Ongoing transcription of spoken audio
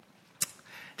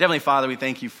Heavenly Father, we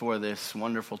thank you for this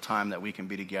wonderful time that we can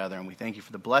be together, and we thank you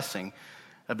for the blessing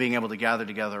of being able to gather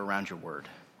together around your word.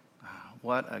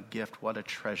 What a gift, what a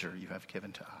treasure you have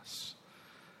given to us.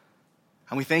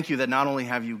 And we thank you that not only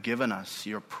have you given us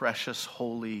your precious,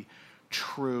 holy,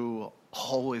 true,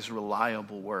 always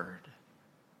reliable word,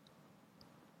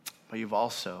 but you've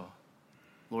also,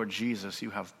 Lord Jesus,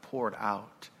 you have poured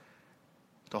out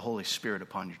the Holy Spirit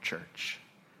upon your church.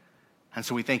 And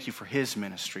so we thank you for his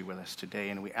ministry with us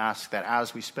today, and we ask that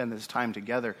as we spend this time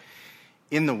together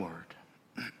in the word,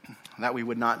 that we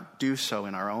would not do so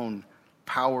in our own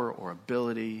power or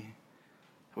ability.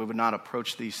 We would not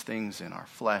approach these things in our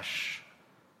flesh,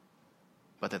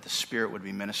 but that the Spirit would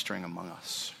be ministering among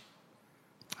us.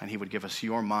 And he would give us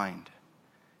your mind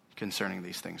concerning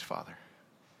these things, Father.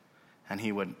 And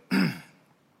he would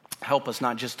help us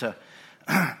not just to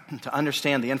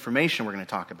understand the information we're going to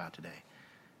talk about today,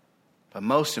 but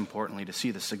most importantly, to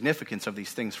see the significance of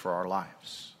these things for our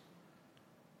lives.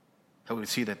 That we would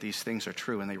see that these things are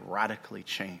true and they radically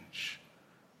change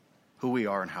who we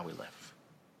are and how we live.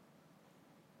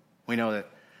 We know that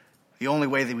the only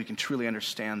way that we can truly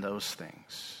understand those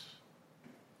things,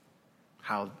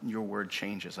 how your word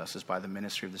changes us, is by the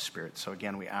ministry of the Spirit. So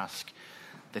again, we ask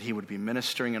that he would be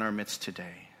ministering in our midst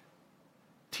today,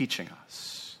 teaching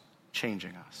us,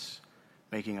 changing us,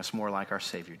 making us more like our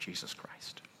Savior, Jesus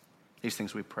Christ. These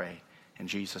things we pray in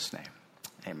Jesus' name.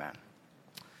 Amen.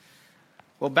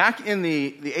 Well, back in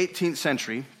the 18th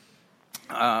century,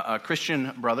 a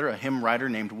Christian brother, a hymn writer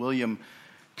named William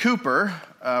Cowper,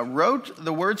 wrote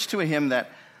the words to a hymn that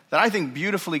I think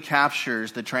beautifully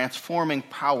captures the transforming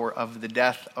power of the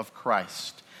death of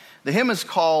Christ. The hymn is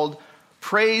called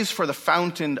Praise for the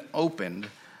Fountain Opened,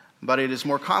 but it is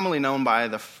more commonly known by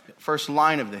the first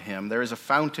line of the hymn, There is a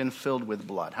fountain filled with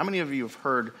blood. How many of you have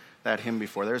heard that hymn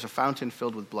before? There's a fountain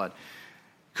filled with blood.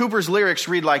 Cowper's lyrics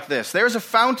read like this: There's a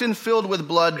fountain filled with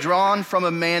blood drawn from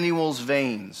Emmanuel's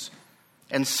veins,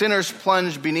 and sinners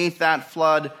plunged beneath that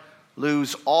flood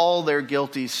lose all their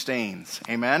guilty stains.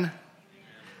 Amen?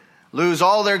 Lose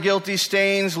all their guilty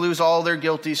stains, lose all their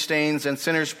guilty stains, and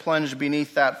sinners plunged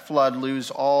beneath that flood lose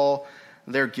all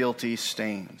their guilty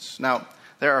stains. Now,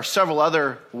 there are several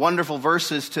other wonderful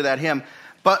verses to that hymn,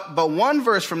 but one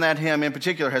verse from that hymn in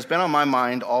particular has been on my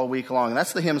mind all week long, and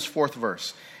that's the hymn's fourth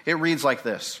verse. It reads like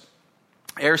this: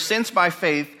 Ere since by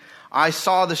faith I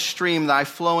saw the stream thy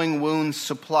flowing wounds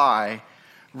supply,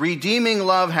 redeeming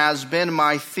love has been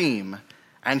my theme,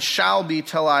 and shall be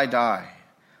till I die.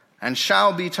 And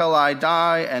shall be till I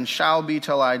die, and shall be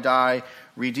till I die.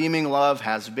 Redeeming love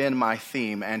has been my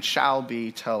theme, and shall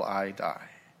be till I die.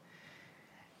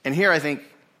 And here I think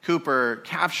Cowper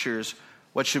captures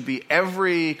what should be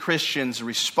every Christian's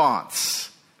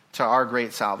response to our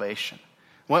great salvation.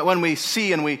 When we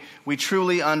see and we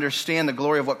truly understand the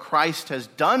glory of what Christ has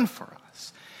done for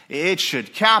us, it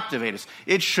should captivate us.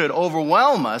 It should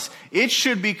overwhelm us. It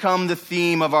should become the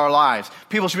theme of our lives.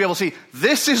 People should be able to see,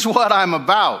 this is what I'm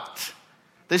about.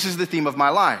 This is the theme of my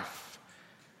life.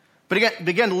 But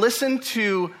again, listen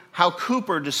to how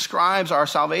Cowper describes our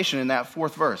salvation in that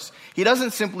fourth verse. He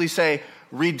doesn't simply say,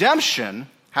 redemption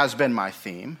has been my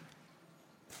theme.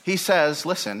 He says,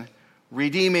 listen,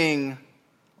 redeeming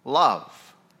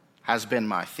love has been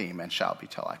my theme and shall be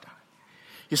till I die.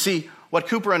 You see, what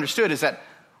Cowper understood is that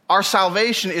our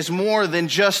salvation is more than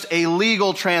just a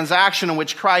legal transaction in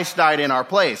which Christ died in our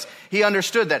place. He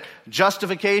understood that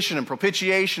justification and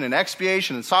propitiation and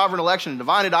expiation and sovereign election and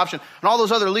divine adoption and all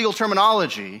those other legal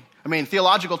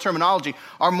theological terminology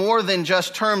are more than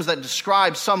just terms that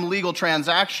describe some legal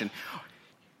transaction.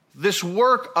 This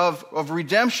work of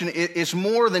redemption is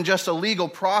more than just a legal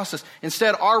process.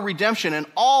 Instead, our redemption and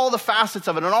all the facets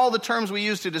of it and all the terms we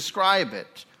use to describe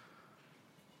it,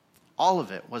 all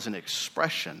of it was an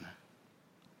expression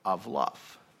of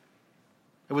love.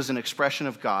 It was an expression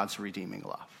of God's redeeming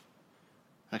love.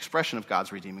 An expression of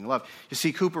God's redeeming love. You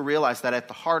see, Cowper realized that at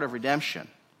the heart of redemption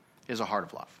is a heart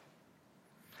of love.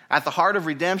 At the heart of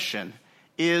redemption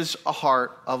is a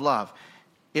heart of love.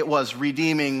 It was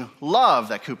redeeming love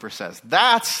that Cowper says.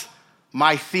 That's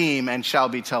my theme and shall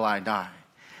be till I die.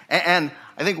 And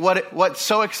I think what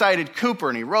so excited Cowper,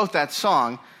 and he wrote that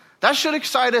song, that should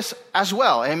excite us as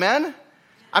well. Amen?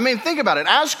 I mean, think about it.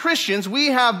 As Christians, we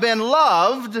have been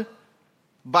loved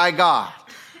by God.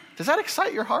 Does that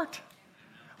excite your heart?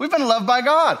 We've been loved by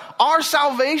God. Our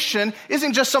salvation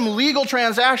isn't just some legal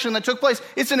transaction that took place.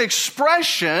 It's an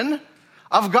expression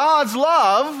of God's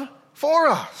love for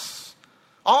us.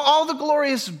 All the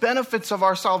glorious benefits of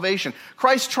our salvation,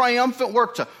 Christ's triumphant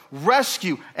work to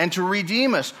rescue and to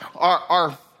redeem us,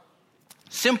 are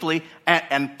simply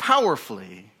and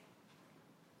powerfully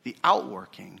the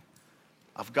outworking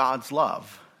of God's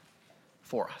love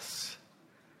for us.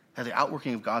 The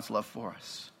outworking of God's love for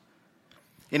us.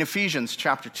 In Ephesians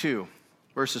chapter 2,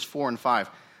 verses 4 and 5,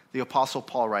 the Apostle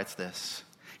Paul writes this.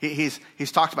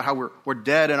 He's talked about how we're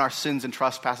dead in our sins and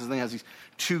trespasses, and he has these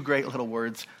two great little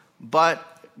words. But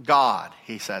God,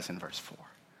 he says in verse 4.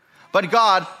 But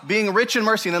God, being rich in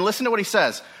mercy, and then listen to what he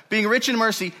says. Being rich in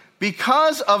mercy,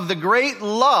 because of the great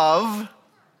love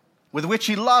with which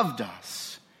he loved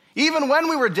us. Even when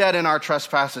we were dead in our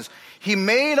trespasses, he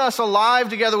made us alive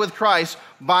together with Christ.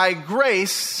 By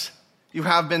grace you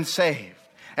have been saved.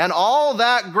 And all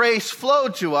that grace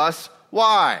flowed to us.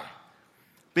 Why?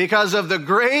 Because of the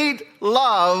great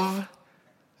love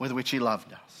with which he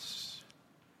loved us.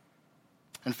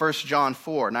 In 1 John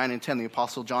 4, 9 and 10, the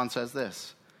Apostle John says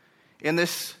this. In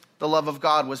this, the love of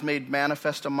God was made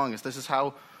manifest among us. This is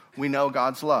how we know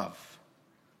God's love.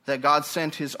 That God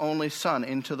sent his only Son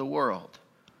into the world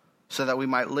so that we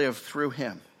might live through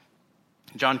him.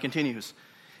 John continues,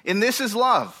 in this is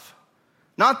love,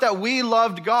 not that we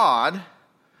loved God,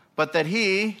 but that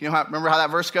he, remember how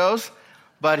that verse goes?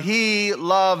 But he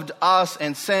loved us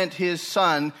and sent his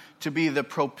Son to be the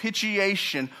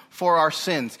propitiation for our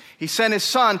sins. He sent his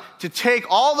Son to take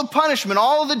all the punishment,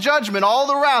 all the judgment, all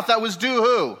the wrath that was due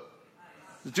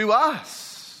who? Due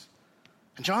us.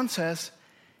 And John says,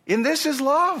 in this is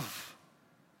love.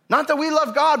 Not that we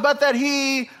love God, but that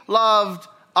he loved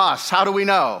us. How do we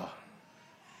know?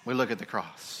 We look at the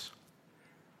cross.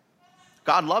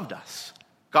 God loved us.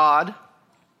 God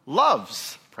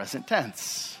loves, present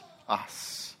tense,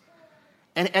 us.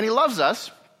 And he loves us,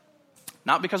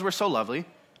 not because we're so lovely.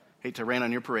 Hate to rain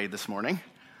on your parade this morning.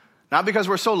 Not because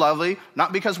we're so lovely,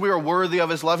 not because we are worthy of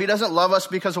his love. He doesn't love us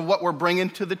because of what we're bringing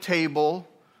to the table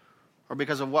or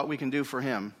because of what we can do for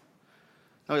him.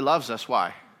 No, he loves us.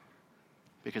 Why?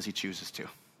 Because he chooses to.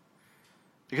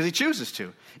 Because he chooses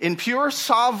to. In pure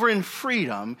sovereign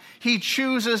freedom, he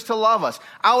chooses to love us.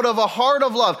 Out of a heart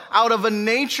of love, out of a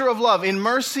nature of love, in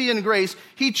mercy and grace,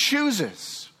 he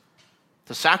chooses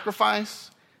to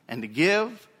sacrifice and to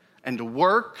give and to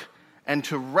work and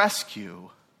to rescue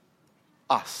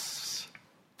us,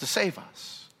 to save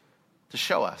us, to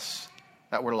show us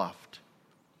that we're loved.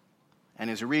 And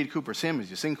as you read Cooper's hymn, as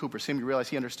you sing Cooper's hymn, you realize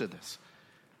he understood this.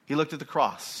 He looked at the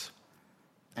cross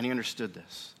and he understood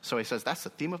this. So he says, that's the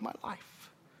theme of my life.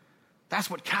 That's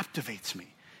what captivates me.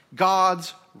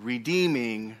 God's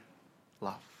redeeming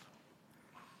love.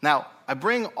 Now, I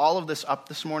bring all of this up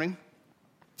this morning,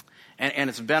 and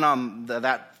it's been on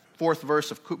that fourth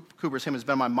verse of Cooper's hymn has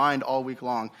been on my mind all week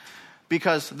long,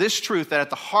 because this truth that at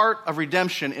the heart of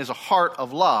redemption is a heart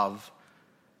of love,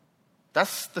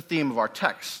 that's the theme of our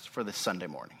text for this Sunday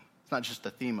morning. It's not just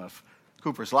the theme of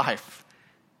Cooper's life.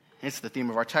 It's the theme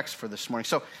of our text for this morning.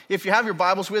 So if you have your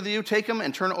Bibles with you, take them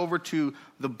and turn over to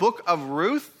the book of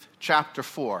Ruth, chapter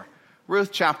 4.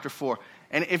 Ruth, chapter 4.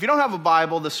 And if you don't have a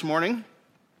Bible this morning,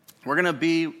 we're going to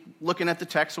be looking at the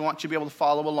text. I want you to be able to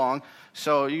follow along.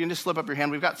 So you can just slip up your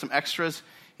hand. We've got some extras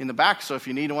in the back, so if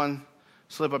you need one,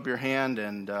 slip up your hand,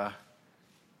 and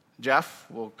Jeff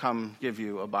will come give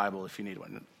you a Bible if you need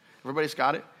one. Everybody's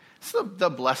got it? It's the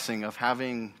blessing of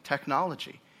having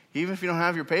technology. Even if you don't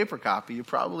have your paper copy, you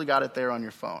probably got it there on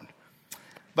your phone.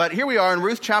 But here we are in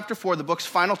Ruth chapter 4, the book's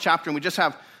final chapter, and we just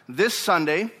have this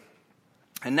Sunday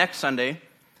and next Sunday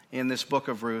in this book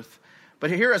of Ruth.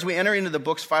 But here, as we enter into the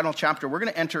book's final chapter, we're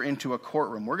going to enter into a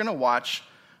courtroom. We're going to watch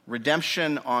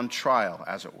redemption on trial,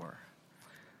 as it were.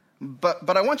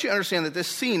 But I want you to understand that this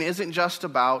scene isn't just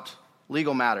about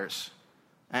legal matters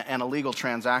and a legal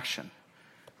transaction.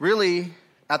 Really,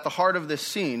 at the heart of this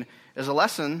scene is a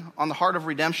lesson on the heart of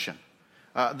redemption.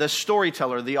 The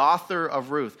storyteller, the author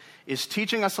of Ruth, is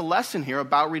teaching us a lesson here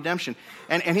about redemption.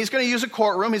 And he's going to use a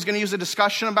courtroom, he's going to use a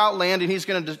discussion about land, and he's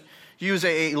going to use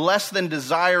a less than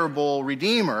desirable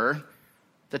redeemer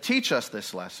to teach us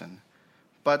this lesson.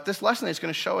 But this lesson that he's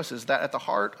going to show us is that at the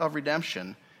heart of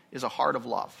redemption is a heart of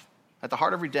love. At the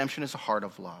heart of redemption is a heart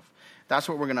of love. That's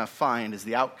what we're going to find is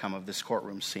the outcome of this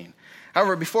courtroom scene.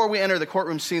 However, before we enter the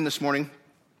courtroom scene this morning,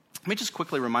 let me just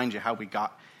quickly remind you how we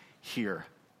got here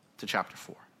to chapter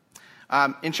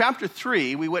 4. In chapter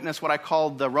 3, we witness what I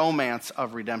call the romance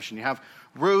of redemption. You have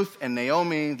Ruth and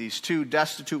Naomi, these two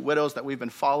destitute widows that we've been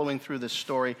following through this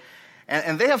story,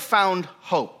 and they have found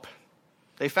hope.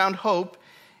 They found hope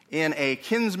in a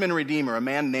kinsman redeemer, a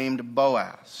man named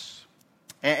Boaz.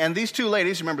 And these two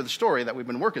ladies, remember the story that we've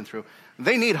been working through,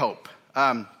 they need hope.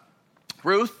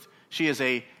 Ruth, she is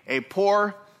a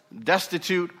poor,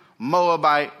 destitute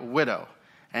Moabite widow.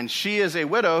 And she is a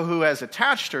widow who has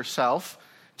attached herself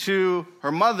to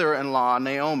her mother-in-law,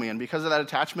 Naomi. And because of that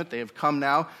attachment, they have come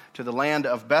now to the land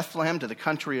of Bethlehem, to the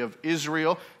country of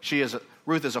Israel.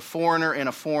 Ruth is a foreigner in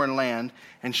a foreign land,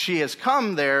 and she has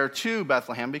come there to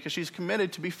Bethlehem because she's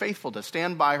committed to be faithful, to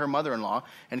stand by her mother-in-law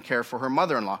and care for her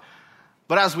mother-in-law.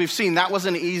 But as we've seen, that was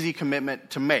an easy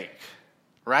commitment to make,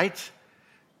 right?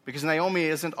 Because Naomi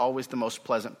isn't always the most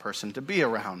pleasant person to be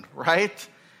around, right?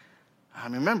 I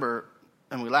mean, remember,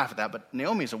 and we laugh at that, but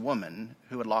Naomi is a woman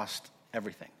who had lost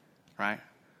everything, right?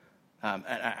 And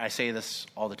I say this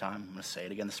all the time. I'm going to say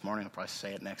it again this morning. I'll probably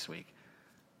say it next week.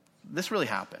 This really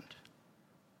happened.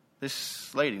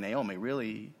 This lady, Naomi,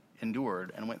 really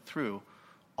endured and went through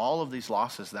all of these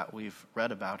losses that we've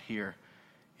read about here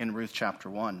in Ruth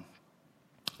chapter 1.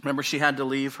 Remember, she had to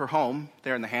leave her home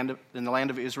there in the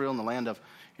land of Israel,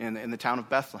 in the town of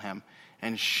Bethlehem,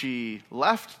 and she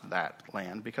left that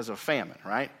land because of famine,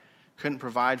 right? Couldn't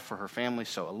provide for her family,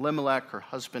 so Elimelech, her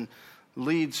husband,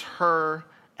 leads her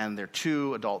and their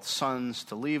 2 adult sons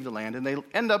to leave the land, and they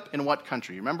end up in what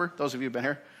country? Remember, those of you who've been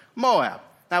here? Moab.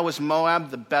 Now, was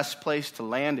Moab the best place to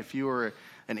land if you were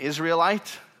an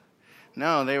Israelite?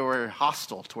 No, they were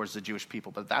hostile towards the Jewish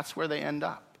people, but that's where they end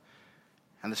up.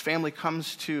 And this family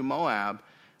comes to Moab,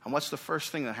 and what's the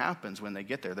first thing that happens when they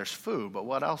get there? There's food, but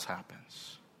what else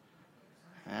happens?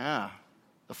 Yeah,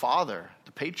 the father,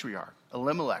 the patriarch,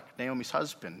 Elimelech, Naomi's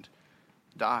husband,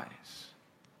 dies.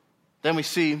 Then we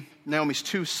see Naomi's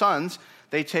 2 sons.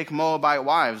 They take Moabite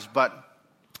wives, but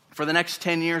for the next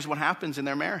 10 years, what happens in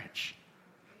their marriage?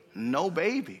 No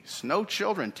babies, no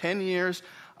children, 10 years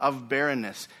of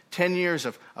barrenness, 10 years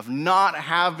of not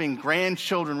having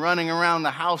grandchildren running around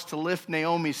the house to lift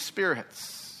Naomi's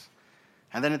spirits.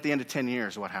 And then at the end of 10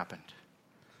 years, what happened?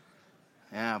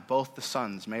 Yeah, both the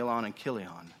sons, Mahlon and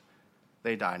Chilion,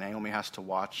 they die. Naomi has to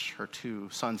watch her 2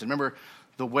 sons. And remember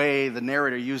the way the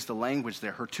narrator used the language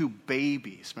there, her 2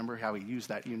 babies. Remember how he used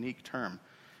that unique term?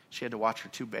 She had to watch her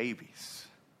 2 babies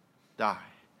die.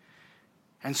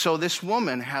 And so this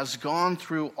woman has gone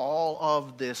through all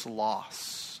of this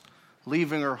loss,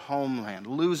 leaving her homeland,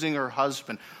 losing her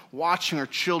husband, watching her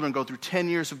children go through 10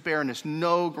 years of barrenness,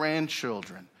 no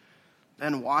grandchildren,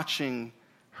 then watching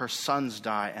her sons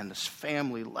die, and this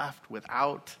family left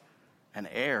without an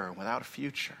heir, without a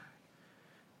future.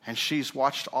 And she's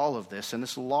watched all of this, and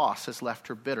this loss has left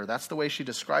her bitter. That's the way she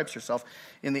describes herself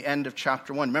in the end of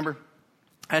chapter 1. Remember,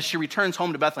 as she returns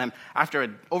home to Bethlehem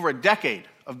after over a decade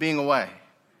of being away,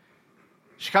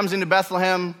 she comes into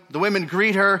Bethlehem, the women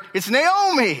greet her, it's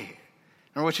Naomi.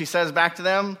 Remember what she says back to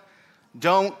them?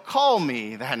 Don't call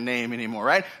me that name anymore,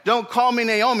 right? Don't call me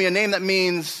Naomi, a name that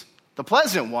means the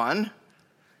pleasant one.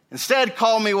 Instead,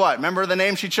 call me what? Remember the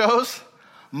name she chose?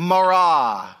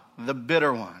 Marah, the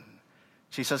bitter one.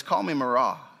 She says, call me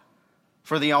Marah,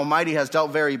 for the Almighty has dealt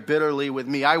very bitterly with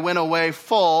me. I went away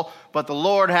full, but the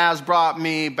Lord has brought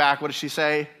me back, what does she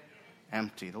say?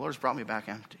 Empty. The Lord's brought me back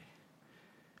empty.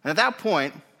 And at that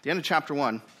point, the end of chapter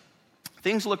 1,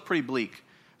 things look pretty bleak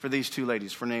for these 2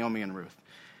 ladies, for Naomi and Ruth.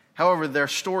 However, their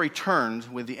story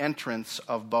turned with the entrance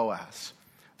of Boaz.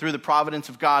 Through the providence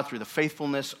of God, through the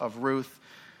faithfulness of Ruth,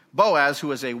 Boaz, who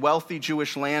was a wealthy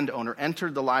Jewish landowner,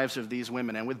 entered the lives of these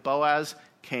women. And with Boaz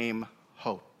came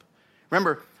hope.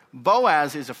 Remember,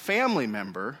 Boaz is a family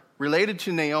member related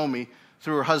to Naomi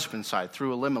through her husband's side,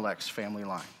 through Elimelech's family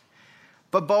line.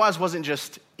 But Boaz wasn't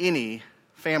just any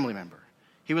family member.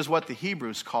 He was what the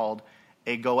Hebrews called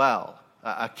a goel,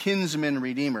 a kinsman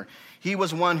redeemer. He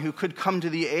was one who could come to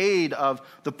the aid of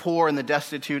the poor and the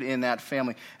destitute in that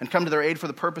family and come to their aid for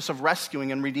the purpose of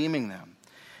rescuing and redeeming them.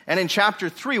 And in chapter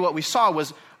 3, what we saw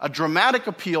was a dramatic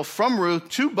appeal from Ruth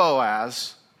to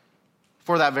Boaz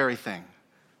for that very thing,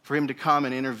 for him to come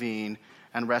and intervene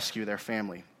and rescue their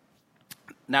family.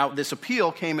 Now, this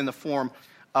appeal came in the form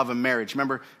of a marriage.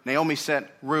 Remember, Naomi sent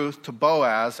Ruth to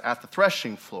Boaz at the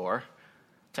threshing floor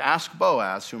to ask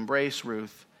Boaz to embrace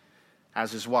Ruth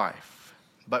as his wife.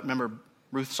 But remember,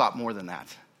 Ruth sought more than that.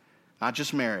 Not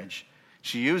just marriage.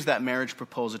 She used that marriage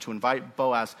proposal to invite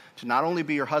Boaz to not only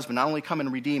be her husband, not only come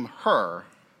and redeem her,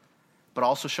 but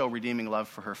also show redeeming love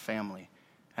for her family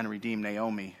and redeem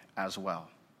Naomi as well.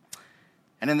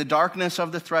 And in the darkness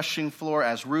of the threshing floor,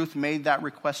 as Ruth made that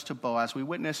request to Boaz, we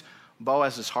witness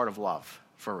Boaz's heart of love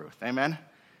for Ruth. Amen?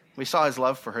 We saw his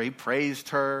love for her. He praised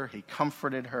her. He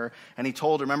comforted her. And he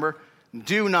told her, remember,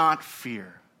 do not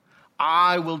fear.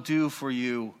 I will do for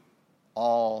you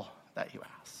all that you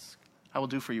ask. I will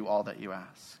do for you all that you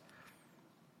ask.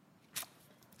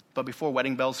 But before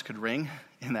wedding bells could ring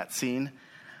in that scene,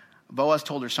 Boaz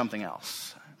told her something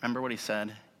else. Remember what he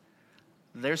said?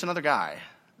 There's another guy.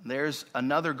 There's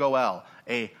another Goel,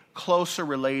 a closer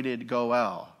related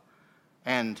Goel.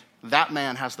 And that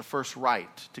man has the first right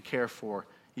to care for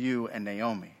you and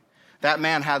Naomi. That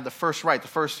man had the first right.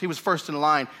 He was first in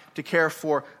line to care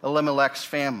for Elimelech's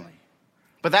family.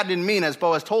 But that didn't mean, as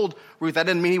Boaz told Ruth, that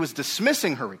didn't mean he was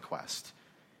dismissing her request.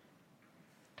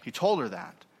 He told her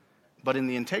that. But in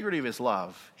the integrity of his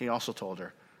love, he also told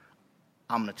her,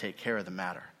 I'm going to take care of the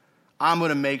matter. I'm going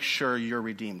to make sure you're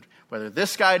redeemed. Whether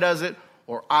this guy does it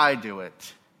or I do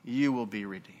it, you will be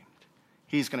redeemed.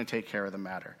 He's going to take care of the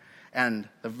matter. And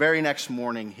the very next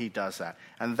morning, he does that.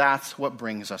 And that's what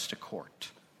brings us to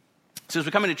court. So as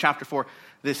we come into chapter 4,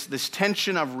 this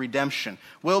tension of redemption.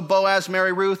 Will Boaz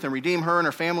marry Ruth and redeem her and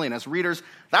her family? And as readers,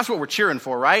 that's what we're cheering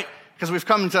for, right? Because we've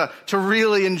come to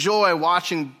really enjoy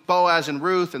watching Boaz and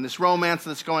Ruth and this romance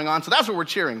that's going on. So that's what we're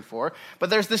cheering for. But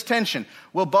there's this tension.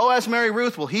 Will Boaz marry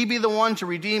Ruth? Will he be the one to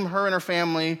redeem her and her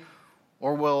family?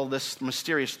 Or will this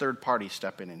mysterious third party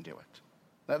step in and do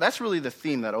it? That's really the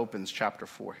theme that opens chapter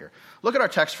 4 here. Look at our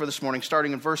text for this morning,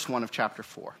 starting in verse 1 of chapter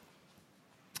 4.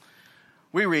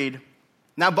 We read,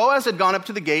 Now Boaz had gone up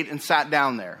to the gate and sat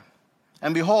down there.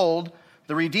 And behold,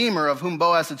 the Redeemer of whom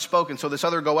Boaz had spoken, so this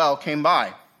other Goel, came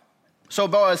by. So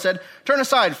Boaz said, Turn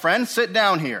aside, friend, sit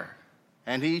down here.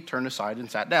 And he turned aside and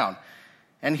sat down.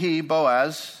 And he,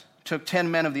 Boaz, took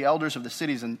 10 men of the elders of the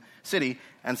city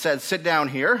and said, Sit down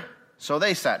here. So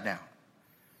they sat down.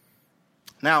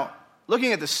 Now,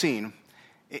 looking at the scene,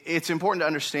 it's important to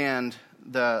understand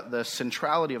the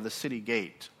centrality of the city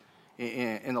gate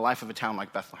in the life of a town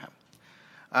like Bethlehem.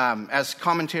 As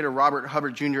commentator Robert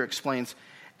Hubbard Jr. explains,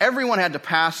 everyone had to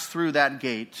pass through that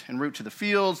gate en route to the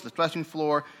fields, the threshing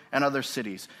floor, and other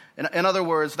cities. In other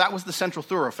words, that was the central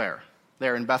thoroughfare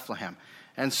there in Bethlehem.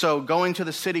 And so going to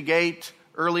the city gate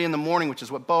early in the morning, which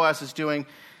is what Boaz is doing,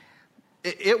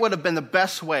 it would have been the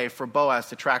best way for Boaz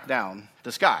to track down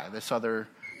this guy, this other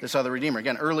Redeemer.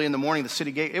 Again, early in the morning, the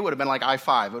city gate, it would have been like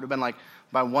I-5. It would have been like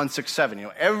by 167.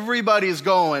 Everybody's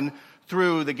going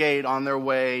through the gate on their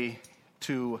way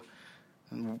to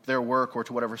their work or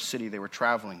to whatever city they were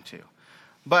traveling to.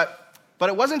 But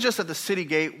it wasn't just that the city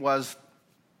gate was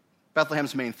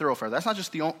Bethlehem's main thoroughfare. That's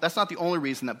not the only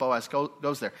reason that Boaz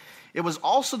goes there. It was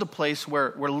also the place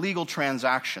where legal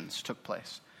transactions took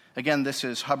place. Again, this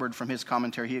is Hubbard from his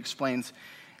commentary. He explains,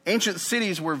 ancient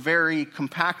cities were very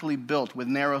compactly built with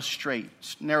narrow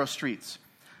streets.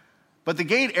 But the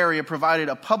gate area provided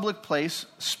a public place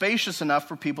spacious enough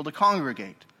for people to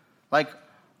congregate. Like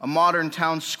a modern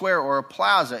town square or a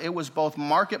plaza, it was both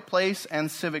marketplace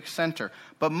and civic center.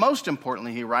 But most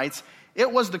importantly, he writes,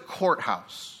 it was the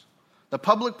courthouse, the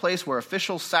public place where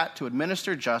officials sat to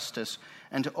administer justice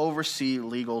and to oversee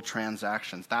legal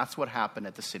transactions. That's what happened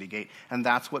at the city gate, and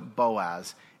that's what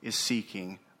Boaz is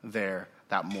seeking there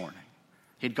that morning.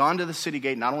 He'd gone to the city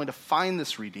gate not only to find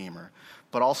this Redeemer,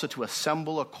 but also to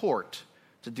assemble a court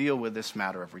to deal with this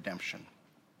matter of redemption.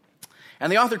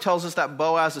 And the author tells us that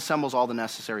Boaz assembles all the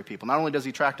necessary people. Not only does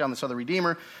he track down this other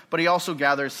Redeemer, but he also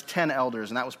gathers 10 elders,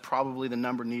 and that was probably the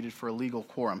number needed for a legal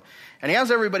quorum. And he has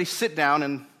everybody sit down,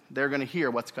 and they're going to hear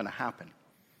what's going to happen.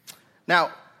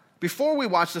 Now, before we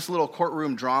watch this little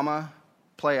courtroom drama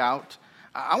play out,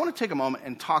 I want to take a moment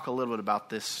and talk a little bit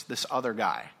about this other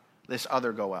guy, this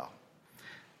other Goel.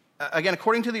 Again,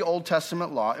 according to the Old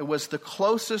Testament law, it was the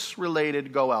closest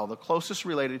related Goel, the closest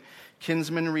related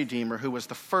kinsman redeemer who was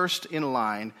the first in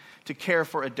line to care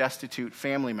for a destitute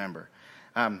family member.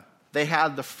 They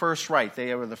had the first right. They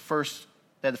had the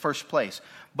first place.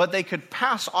 But they could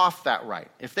pass off that right.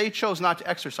 If they chose not to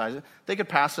exercise it, they could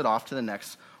pass it off to the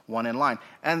next one in line.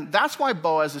 And that's why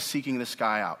Boaz is seeking this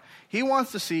guy out. He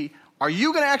wants to see, are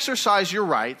you going to exercise your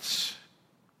rights,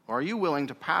 or are you willing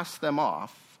to pass them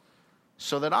off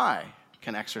so that I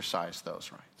can exercise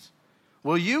those rights?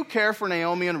 Will you care for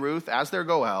Naomi and Ruth as their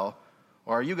Goel,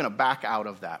 or are you going to back out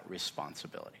of that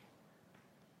responsibility?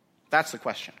 That's the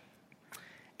question.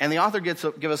 And the author gives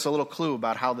us a little clue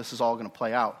about how this is all going to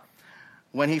play out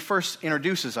when he first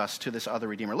introduces us to this other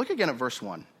Redeemer. Look again at verse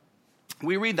 1.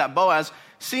 We read that Boaz,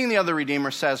 seeing the other Redeemer,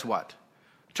 says what?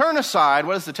 Turn aside.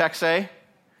 What does the text say?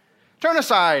 Turn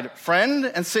aside, friend,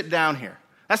 and sit down here.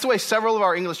 That's the way several of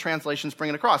our English translations bring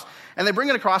it across. And they bring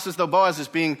it across as though Boaz is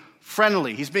being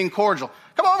friendly. He's being cordial.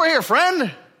 Come over here,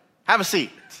 friend. Have a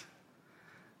seat.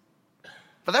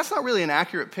 But that's not really an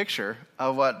accurate picture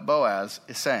of what Boaz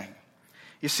is saying.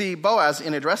 You see, Boaz,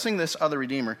 in addressing this other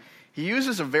Redeemer, he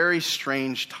uses a very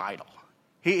strange title.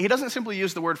 He doesn't simply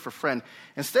use the word for friend.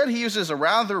 Instead, he uses a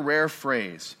rather rare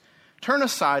phrase. Turn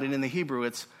aside, and in the Hebrew,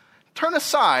 it's turn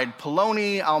aside,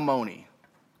 Poloni Almoni.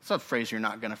 It's a phrase you're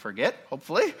not going to forget,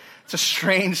 hopefully. It's a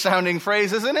strange sounding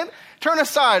phrase, isn't it? Turn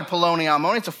aside, Poloni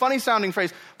Almoni. It's a funny sounding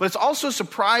phrase, but it's also a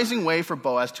surprising way for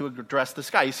Boaz to address this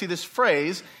guy. You see this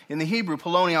phrase in the Hebrew,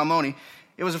 Poloni Almoni,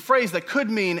 it was a phrase that could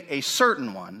mean a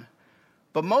certain one,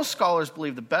 but most scholars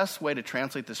believe the best way to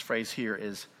translate this phrase here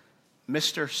is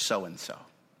Mr. So-and-so.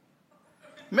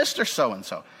 Mr.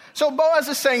 So-and-so. So Boaz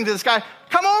is saying to this guy,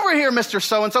 come over here, Mr.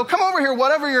 So-and-so, come over here,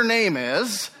 whatever your name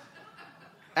is,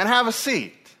 and have a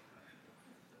seat.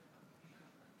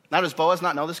 Now, does Boaz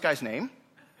not know this guy's name?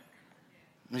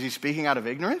 Is he speaking out of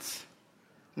ignorance?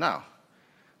 No.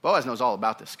 Boaz knows all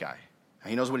about this guy.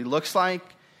 He knows what he looks like.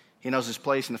 He knows his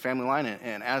place in the family line.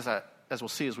 And as we'll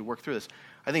see as we work through this,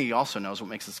 I think he also knows what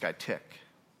makes this guy tick.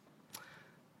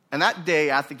 And that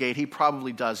day at the gate, he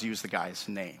probably does use the guy's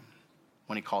name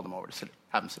when he called him over to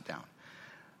have him sit down.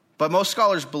 But most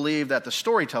scholars believe that the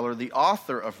storyteller, the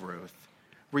author of Ruth,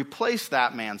 replaced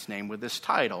that man's name with this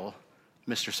title,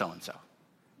 Mr. So-and-so.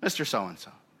 Mr.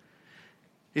 So-and-so.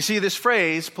 You see, this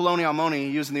phrase, Poloni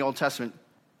Almoni, used in the Old Testament,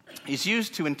 is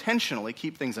used to intentionally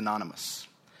keep things anonymous.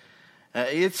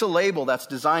 It's a label that's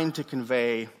designed to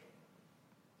convey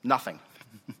nothing.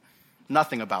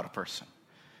 Nothing about a person.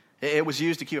 It was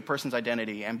used to keep a person's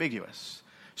identity ambiguous.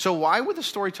 So why would the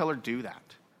storyteller do that?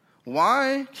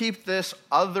 Why keep this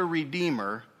other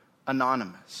redeemer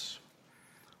anonymous?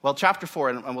 Well, chapter 4,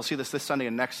 and we'll see this Sunday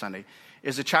and next Sunday,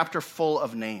 is a chapter full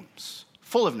of names.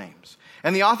 Full of names.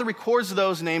 And the author records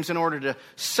those names in order to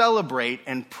celebrate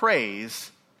and praise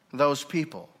those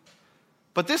people.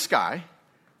 But this guy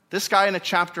in a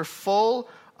chapter full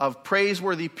of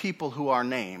praiseworthy people who are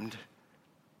named,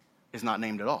 is not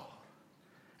named at all.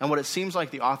 And what it seems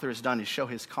like the author has done is show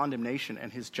his condemnation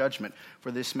and his judgment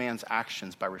for this man's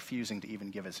actions by refusing to even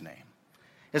give his name.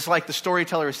 It's like the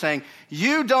storyteller is saying,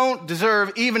 you don't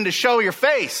deserve even to show your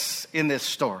face in this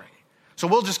story. So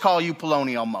we'll just call you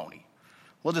Poloni Almoni.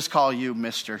 We'll just call you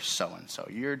Mr. So-and-so.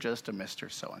 You're just a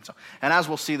Mr. So-and-so. And as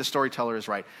we'll see, the storyteller is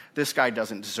right. This guy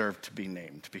doesn't deserve to be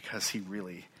named because he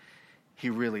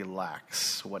really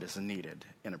lacks what is needed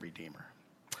in a redeemer.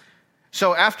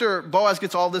 So after Boaz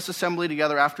gets all this assembly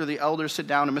together, after the elders sit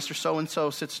down and Mr. So-and-so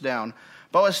sits down,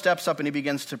 Boaz steps up and he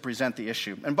begins to present the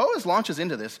issue. And Boaz launches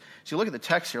into this, so you look at the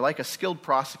text here, like a skilled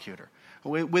prosecutor.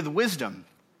 With wisdom,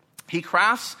 he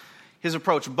crafts his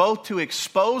approach both to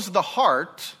expose the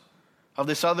heart of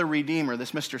this other redeemer,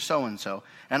 this Mr. So-and-so,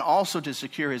 and also to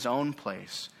secure his own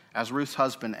place as Ruth's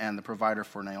husband and the provider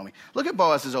for Naomi. Look at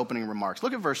Boaz's opening remarks.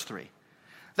 Look at verse 3.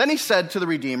 Then he said to the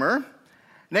redeemer,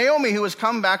 Naomi, who has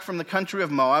come back from the country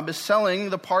of Moab, is selling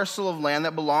the parcel of land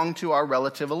that belonged to our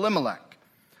relative Elimelech.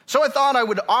 So I thought I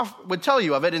would tell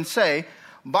you of it and say,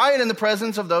 buy it in the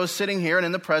presence of those sitting here and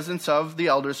in the presence of the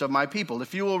elders of my people.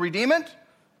 If you will redeem it,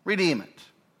 redeem it.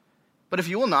 But if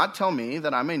you will not, tell me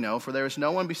that I may know, for there is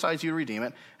no one besides you to redeem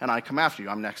it, and I come after you.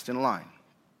 I'm next in line.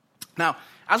 Now,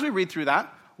 as we read through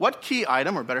that, what key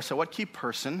item, or better said, what key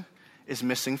person is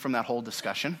missing from that whole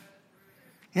discussion?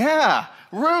 Yeah,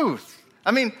 Ruth.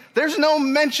 I mean, there's no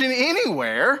mention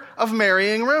anywhere of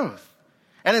marrying Ruth.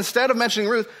 And instead of mentioning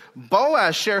Ruth,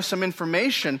 Boaz shares some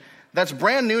information that's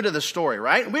brand new to the story,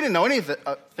 right? We didn't know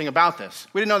anything about this.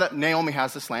 We didn't know that Naomi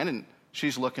has this land and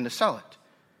she's looking to sell it.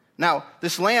 Now,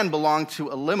 this land belonged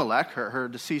to Elimelech, her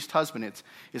deceased husband.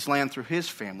 It's land through his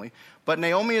family. But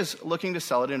Naomi is looking to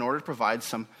sell it in order to provide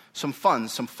some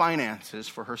funds, some finances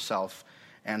for herself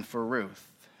and for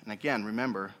Ruth. And again,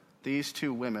 remember, these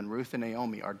two women, Ruth and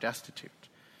Naomi, are destitute.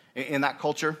 In that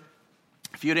culture,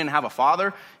 if you didn't have a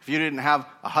father, if you didn't have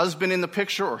a husband in the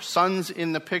picture or sons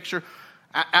in the picture,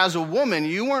 as a woman,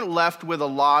 you weren't left with a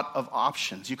lot of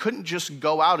options. You couldn't just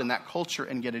go out in that culture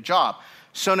and get a job.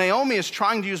 So Naomi is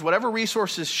trying to use whatever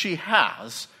resources she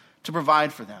has to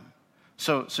provide for them.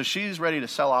 So she's ready to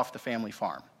sell off the family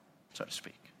farm, so to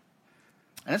speak.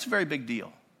 And it's a very big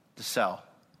deal to sell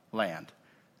land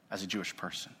as a Jewish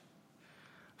person.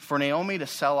 For Naomi to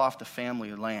sell off the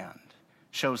family land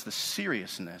shows the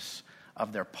seriousness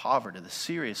of their poverty, the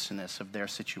seriousness of their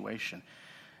situation.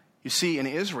 You see, in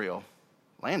Israel,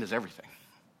 land is everything.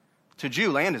 To a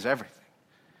Jew, land is everything.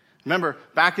 Remember,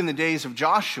 back in the days of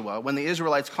Joshua, when the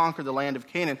Israelites conquered the land of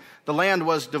Canaan, the land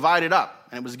was divided up,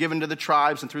 and it was given to the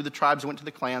tribes, and through the tribes it went to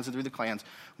the clans, and through the clans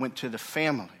went to the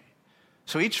family.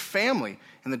 So each family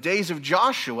in the days of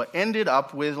Joshua ended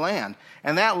up with land.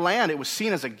 And that land, it was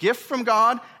seen as a gift from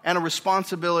God and a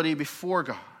responsibility before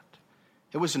God.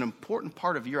 It was an important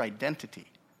part of your identity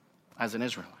as an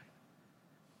Israelite.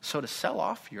 So to sell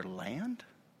off your land,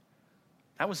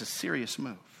 that was a serious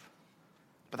move.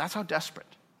 But that's how desperate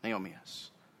Naomi is.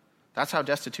 That's how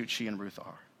destitute she and Ruth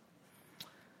are.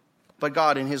 But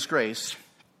God, in his grace,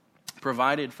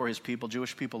 provided for his people,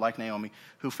 Jewish people like Naomi,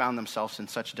 who found themselves in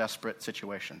such desperate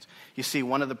situations. You see,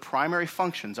 one of the primary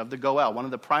functions of the Goel, one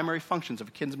of the primary functions of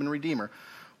a kinsman redeemer,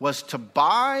 was to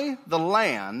buy the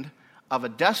land of a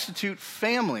destitute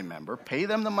family member, pay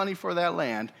them the money for that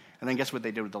land, and then guess what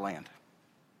they did with the land?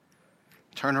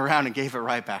 Turn around and gave it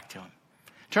right back to him.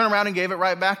 Turn around and gave it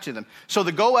right back to them. So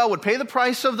the Goel would pay the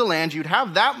price of the land. You'd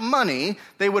have that money.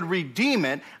 They would redeem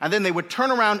it. And then they would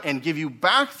turn around and give you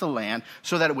back the land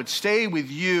so that it would stay with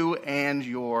you and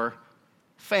your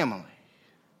family.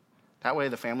 That way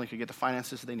the family could get the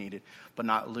finances they needed, but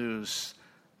not lose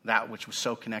that which was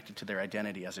so connected to their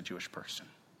identity as a Jewish person.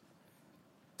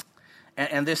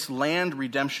 And this land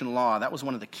redemption law, that was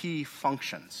one of the key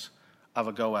functions of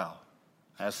a Goel,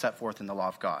 as set forth in the law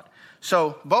of God.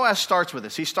 So Boaz starts with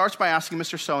this. He starts by asking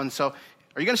Mr. So-and-so,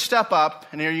 are you going to step up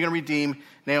and are you going to redeem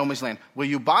Naomi's land? Will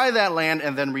you buy that land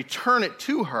and then return it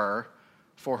to her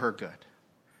for her good?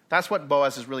 That's what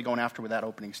Boaz is really going after with that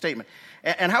opening statement.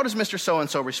 And how does Mr.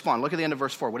 So-and-so respond? Look at the end of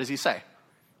verse 4. What does he say?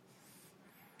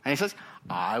 And he says,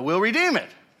 I will redeem it.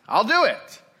 I'll do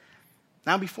it.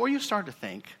 Now, before you start to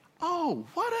think, oh,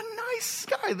 what a nice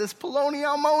guy this Poloni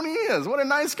Almoni is. What a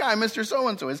nice guy Mr.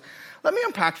 So-and-so is. Let me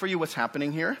unpack for you what's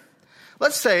happening here.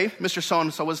 Let's say Mr.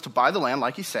 So-and-so was to buy the land,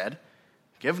 like he said,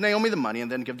 give Naomi the money,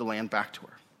 and then give the land back to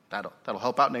her. That'll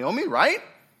help out Naomi, right?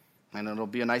 And it'll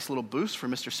be a nice little boost for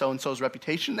Mr. So-and-so's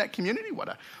reputation in that community.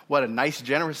 What a nice,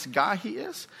 generous guy he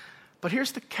is. But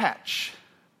here's the catch.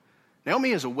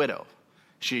 Naomi is a widow.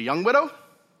 Is she a young widow?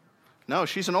 No,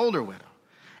 she's an older widow.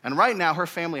 And right now, her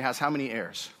family has how many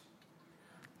heirs?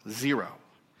 0.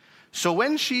 So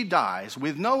when she dies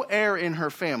with no heir in her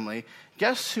family,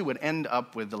 guess who would end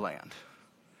up with the land?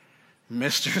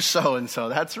 Mr. So-and-so,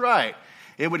 that's right.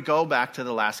 It would go back to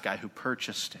the last guy who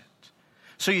purchased it.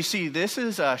 So you see, this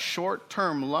is a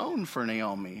short-term loan for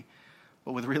Naomi,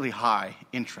 but with really high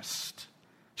interest.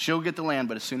 She'll get the land,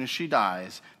 but as soon as she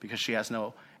dies, because she has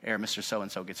no heir, Mr.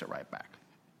 So-and-so gets it right back.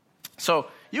 So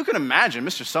you can imagine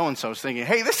Mr. So-and-so is thinking,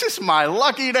 hey, this is my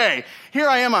lucky day. Here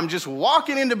I am, I'm just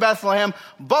walking into Bethlehem.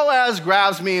 Boaz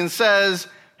grabs me and says,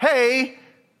 hey,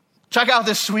 check out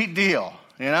this sweet deal,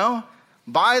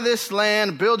 Buy this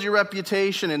land, build your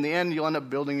reputation. In the end, you'll end up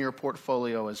building your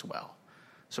portfolio as well.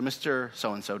 So Mr.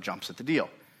 So-and-so jumps at the deal.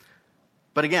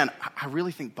 But again, I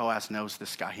really think Boaz knows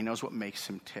this guy. He knows what makes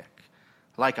him tick.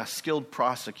 Like a skilled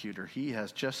prosecutor, he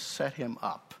has just set him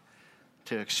up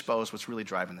to expose what's really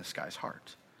driving this guy's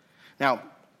heart. Now,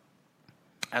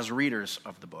 as readers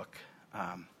of the book,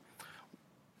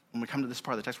 when we come to this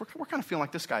part of the text, we're kind of feeling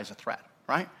like this guy is a threat,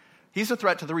 right? He's a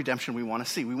threat to the redemption we want to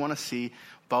see. We want to see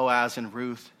Boaz and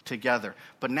Ruth together.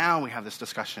 But now we have this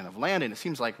discussion of land, and it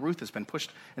seems like Ruth has been pushed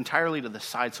entirely to the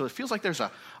side. So it feels like there's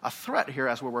a threat here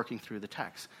as we're working through the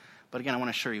text. But again, I want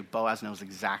to assure you, Boaz knows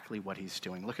exactly what he's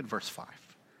doing. Look at verse 5.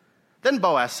 Then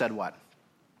Boaz said what?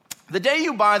 The day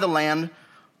you buy the land,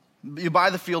 you buy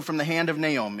the field from the hand of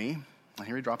Naomi, and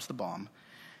here he drops the bomb,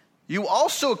 you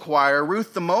also acquire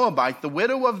Ruth the Moabite, the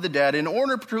widow of the dead, in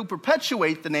order to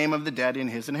perpetuate the name of the dead in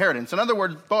his inheritance. In other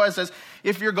words, Boaz says,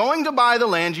 if you're going to buy the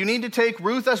land, you need to take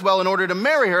Ruth as well in order to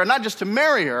marry her, and not just to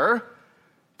marry her,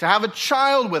 to have a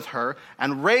child with her,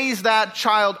 and raise that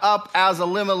child up as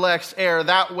Elimelech's heir.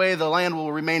 That way the land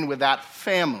will remain with that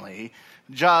family,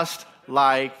 just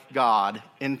like God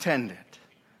intended.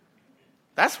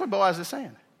 That's what Boaz is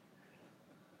saying.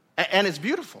 And it's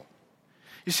beautiful.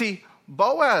 You see,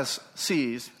 Boaz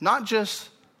sees not just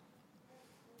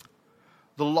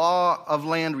the law of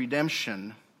land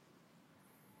redemption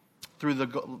through the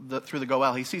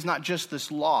Goel. He sees not just this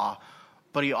law,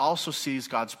 but he also sees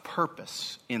God's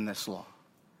purpose in this law.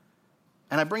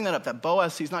 And I bring that up, that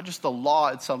Boaz sees not just the law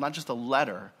itself, not just the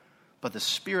letter, but the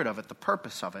spirit of it, the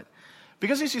purpose of it.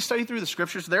 Because as you study through the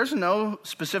scriptures, there's no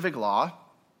specific law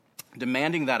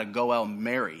demanding that a Goel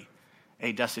marry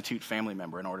a destitute family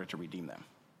member in order to redeem them.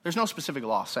 There's no specific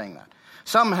law saying that.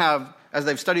 Some have, as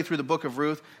they've studied through the book of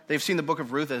Ruth, they've seen the book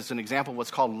of Ruth as an example of what's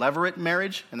called levirate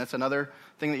marriage, and that's another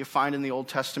thing that you find in the Old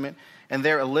Testament. And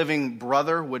there, a living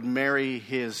brother would marry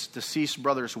his deceased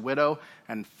brother's widow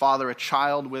and father a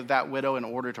child with that widow in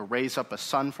order to raise up a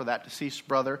son for that deceased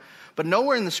brother. But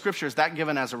nowhere in the scripture is that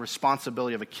given as a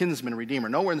responsibility of a kinsman redeemer.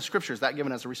 Nowhere in the scripture is that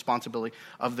given as a responsibility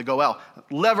of the Goel.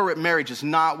 Levirate marriage is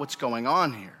not what's going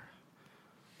on here.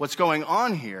 What's going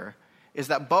on here is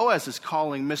that Boaz is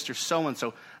calling Mr.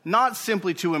 So-and-so not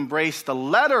simply to embrace the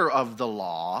letter of the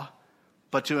law,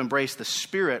 but to embrace the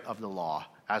spirit of the law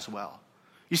as well.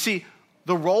 You see,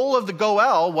 the role of the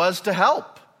Goel was to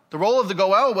help. The role of the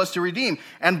Goel was to redeem.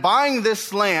 And buying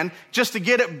this land just to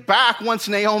get it back once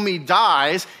Naomi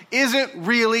dies isn't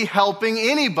really helping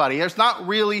anybody. It's not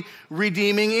really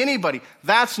redeeming anybody.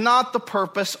 That's not the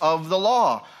purpose of the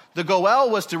law. The Goel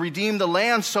was to redeem the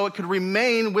land so it could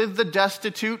remain with the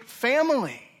destitute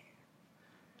family.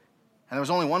 And there was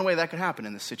only one way that could happen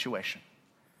in this situation.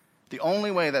 The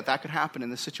only way that could happen in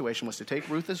this situation was to take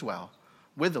Ruth as well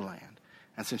with the land.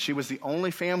 And since she was the only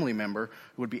family member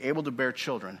who would be able to bear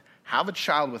children, have a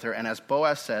child with her, and as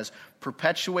Boaz says,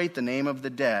 perpetuate the name of the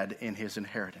dead in his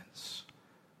inheritance.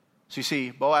 So you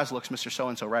see, Boaz looks Mr.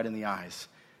 So-and-so right in the eyes,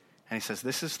 and he says,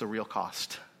 this is the real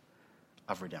cost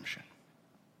of redemption.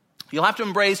 You'll have to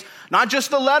embrace not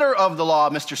just the letter of the law,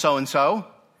 Mr. So-and-so.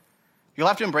 You'll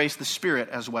have to embrace the spirit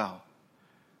as well.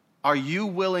 Are you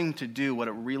willing to do what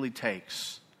it really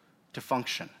takes to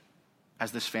function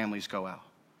as this family's Goel?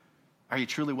 Are you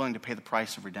truly willing to pay the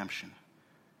price of redemption?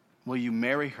 Will you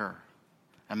marry her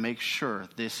and make sure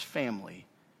this family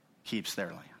keeps their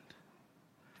land?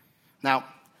 Now,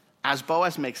 as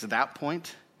Boaz makes that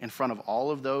point in front of all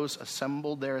of those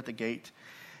assembled there at the gate,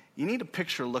 you need to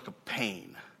picture a look of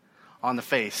pain on the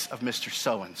face of Mr.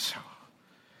 So-and-so,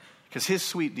 because his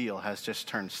sweet deal has just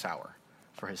turned sour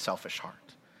for his selfish heart.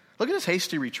 Look at his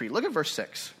hasty retreat. Look at verse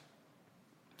 6.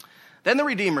 Then the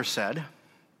Redeemer said,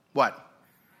 what?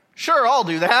 Sure, I'll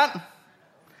do that.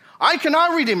 I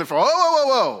cannot redeem it for,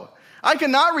 whoa. I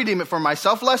cannot redeem it for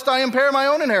myself, lest I impair my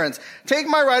own inheritance. Take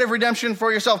my right of redemption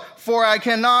for yourself, for I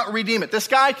cannot redeem it. This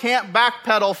guy can't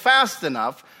backpedal fast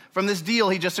enough from this deal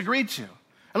he just agreed to.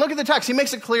 And look at the text. He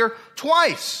makes it clear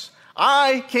twice.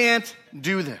 I can't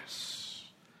do this.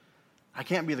 I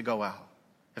can't be the Goel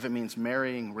if it means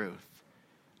marrying Ruth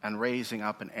and raising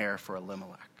up an heir for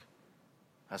Elimelech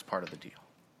as part of the deal.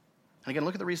 And again,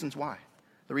 look at the reasons why.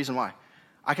 The reason why.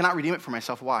 I cannot redeem it for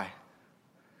myself. Why?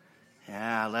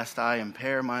 Yeah, lest I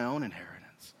impair my own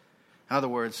inheritance. In other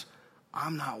words,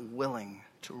 I'm not willing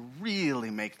to really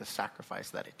make the sacrifice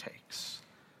that it takes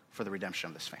for the redemption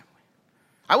of this family.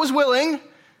 I was willing,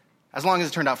 as long as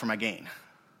it turned out for my gain.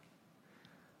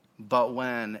 But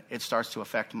when it starts to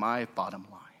affect my bottom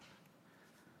line,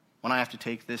 when I have to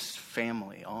take this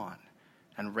family on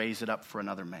and raise it up for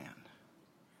another man,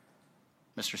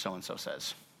 Mr. So-and-so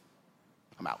says,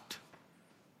 I'm out.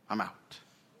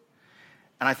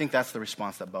 And I think that's the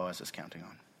response that Boaz is counting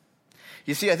on.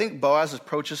 You see, I think Boaz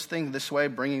approaches things this way,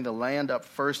 bringing the land up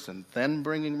first and then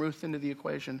bringing Ruth into the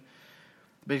equation,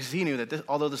 because he knew that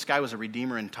although this guy was a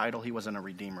redeemer in title, he wasn't a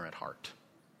redeemer at heart.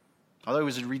 Although he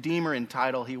was a redeemer in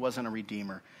title, he wasn't a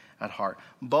redeemer at heart.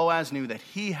 Boaz knew that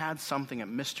he had something that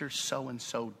Mr.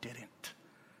 So-and-so didn't.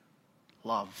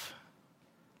 Love.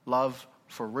 Love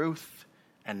for Ruth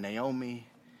and Naomi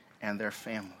and their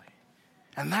family.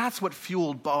 And that's what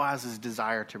fueled Boaz's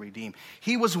desire to redeem.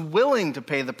 He was willing to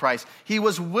pay the price. He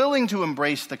was willing to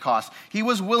embrace the cost. He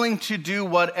was willing to do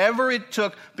whatever it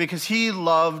took because he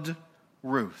loved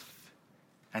Ruth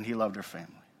and he loved her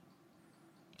family.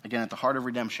 Again, at the heart of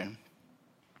redemption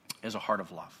is a heart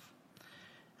of love.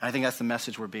 And I think that's the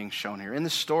message we're being shown here. In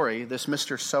this story, this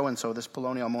Mr. So-and-so, this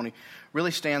Poloni Almoni,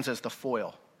 really stands as the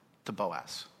foil to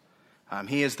Boaz.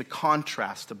 He is the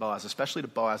contrast to Boaz, especially to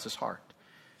Boaz's heart.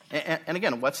 And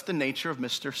again, what's the nature of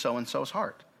Mr. So-and-so's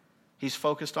heart? He's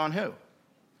focused on who?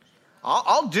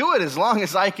 I'll do it as long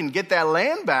as I can get that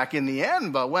land back in the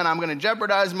end, but when I'm going to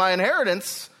jeopardize my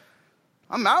inheritance,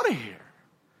 I'm out of here.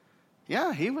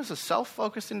 Yeah, he was a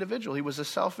self-focused individual. He was a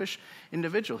selfish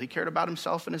individual. He cared about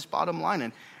himself and his bottom line.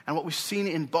 And what we've seen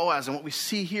in Boaz and what we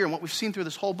see here and what we've seen through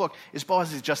this whole book is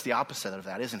Boaz is just the opposite of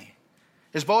that, isn't he?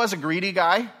 Is Boaz a greedy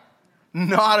guy?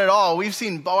 Not at all. We've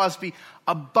seen Boaz be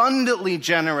abundantly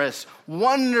generous,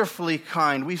 wonderfully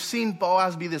kind. We've seen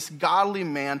Boaz be this godly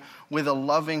man with a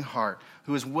loving heart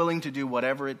who is willing to do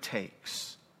whatever it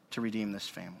takes to redeem this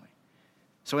family.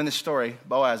 So in this story,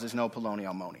 Boaz is no Poloni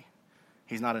Almoni.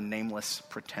 He's not a nameless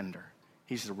pretender.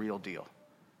 He's the real deal.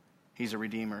 He's a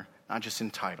redeemer, not just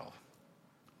in title,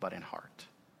 but in heart.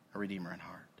 A redeemer in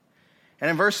heart. And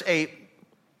in verse 8,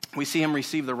 we see him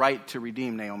receive the right to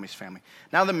redeem Naomi's family.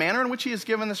 Now, the manner in which he is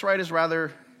given this right is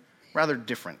rather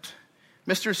different.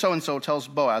 Mr. So-and-so tells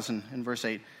Boaz in verse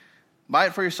 8, buy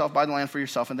it for yourself, buy the land for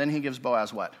yourself, and then he gives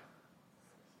Boaz what?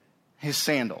 His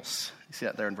sandals. You see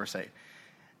that there in verse 8.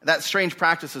 That strange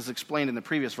practice is explained in the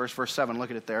previous verse 7. Look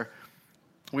at it there.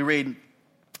 We read,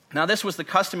 now this was the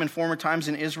custom in former times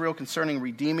in Israel concerning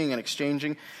redeeming and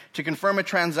exchanging. To confirm a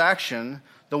transaction,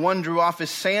 the one drew off his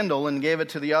sandal and gave it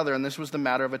to the other, and this was the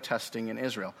matter of attesting in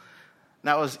Israel.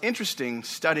 Now, it was interesting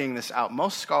studying this out.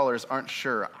 Most scholars aren't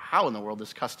sure how in the world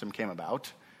this custom came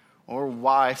about or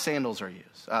why sandals are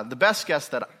used. The best guess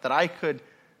that I could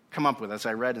come up with as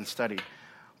I read and studied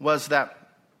was that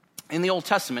in the Old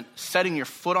Testament, setting your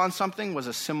foot on something was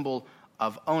a symbol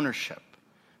of ownership.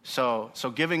 So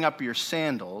giving up your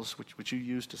sandals, which you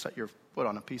use to set your foot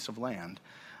on a piece of land,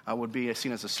 would be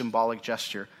seen as a symbolic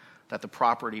gesture that the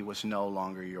property was no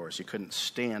longer yours. You couldn't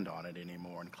stand on it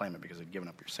anymore and claim it because you'd given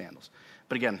up your sandals.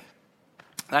 But again,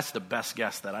 that's the best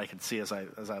guess that I could see as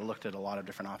I looked at a lot of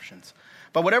different options.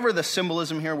 But whatever the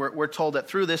symbolism here, we're told that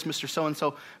through this, Mr.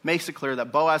 So-and-so makes it clear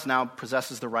that Boaz now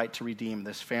possesses the right to redeem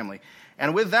this family.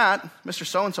 And with that, Mr.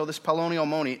 So-and-so, this Peloni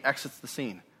Almoni, exits the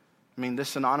scene. I mean,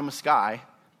 this anonymous guy,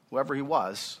 whoever he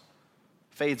was,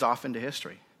 fades off into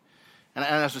history. And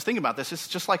as I was thinking about this, it's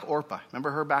just like Orpah.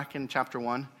 Remember her back in chapter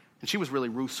 1? And she was really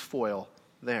Ruth's foil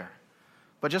there.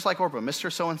 But just like Orpah,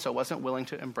 Mr. So-and-so wasn't willing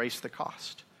to embrace the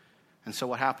cost. And so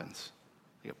what happens?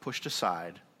 They get pushed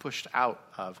aside, pushed out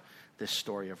of this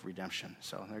story of redemption.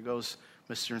 So there goes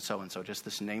Mr. So-and-so, just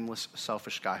this nameless,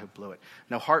 selfish guy who blew it.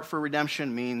 No heart for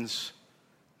redemption means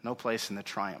no place in the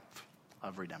triumph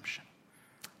of redemption.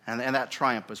 And that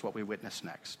triumph is what we witness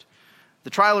next. The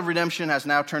trial of redemption has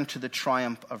now turned to the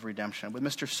triumph of redemption. With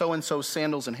Mr. So-and-so's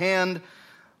sandals in hand,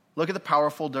 look at the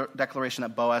powerful declaration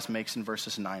that Boaz makes in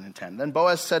verses 9 and 10. Then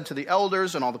Boaz said to the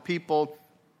elders and all the people,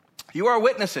 "You are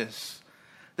witnesses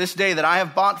this day that I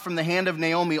have bought from the hand of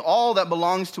Naomi all that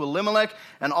belongs to Elimelech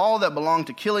and all that belonged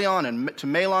to Chilion and to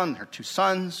Mahlon and her 2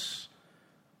 sons.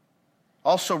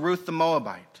 Also Ruth the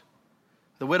Moabite,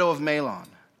 the widow of Mahlon,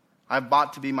 I have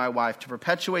bought to be my wife, to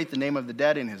perpetuate the name of the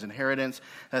dead in his inheritance,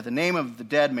 that the name of the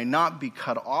dead may not be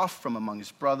cut off from among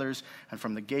his brothers and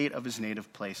from the gate of his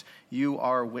native place. You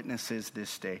are witnesses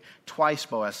this day." Twice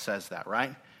Boaz says that,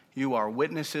 right? You are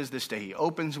witnesses this day. He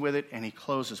opens with it and he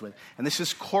closes with it. And this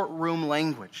is courtroom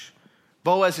language.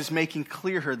 Boaz is making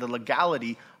clear here the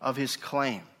legality of his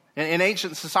claim. In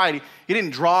ancient society, you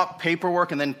didn't draw up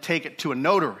paperwork and then take it to a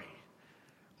notary.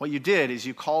 What you did is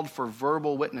you called for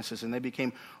verbal witnesses, and they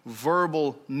became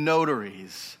verbal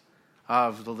notaries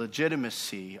of the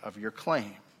legitimacy of your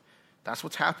claim. That's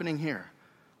what's happening here.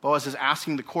 Boaz is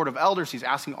asking the court of elders, he's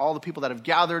asking all the people that have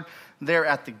gathered there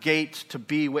at the gate to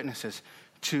be witnesses,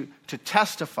 to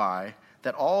testify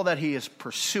that all that he is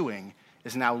pursuing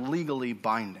is now legally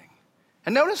binding.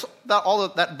 And notice that all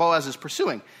that Boaz is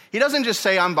pursuing. He doesn't just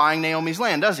say, "I'm buying Naomi's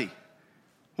land," does he?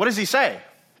 What does he say?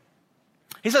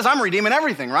 He says, "I'm redeeming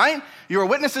everything," right? "You are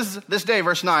witnesses this day,"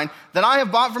 verse 9, "that I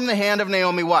have bought from the hand of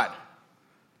Naomi" what?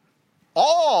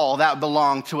 All that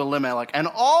belonged to Elimelech and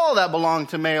all that belonged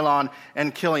to Mahlon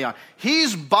and Chilion.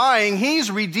 He's buying, he's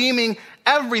redeeming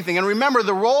everything. And remember,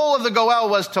 the role of the Goel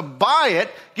was to buy it,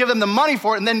 give them the money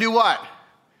for it, and then do what?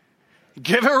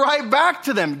 Give it right back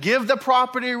to them. Give the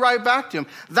property right back to them.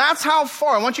 That's how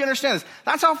far, I want you to understand this,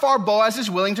 that's how far Boaz is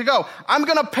willing to go. I'm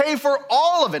going to pay for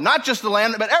all of it, not just the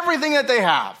land, but everything that they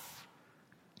have.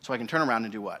 So I can turn around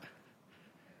and do what?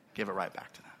 Give it right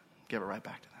back to them. Give it right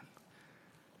back to them.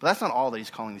 But that's not all that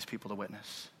he's calling these people to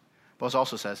witness. Boaz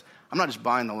also says, I'm not just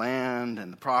buying the land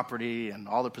and the property and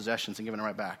all the possessions and giving it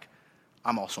right back.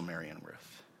 I'm also marrying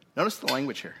Ruth. Notice the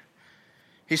language here.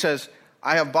 He says,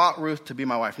 I have bought Ruth to be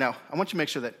my wife. Now, I want you to make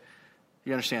sure that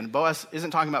you understand, Boaz isn't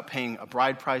talking about paying a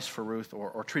bride price for Ruth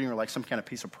or treating her like some kind of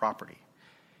piece of property.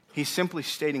 He's simply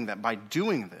stating that by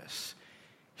doing this,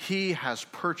 he has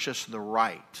purchased the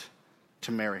right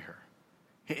to marry her.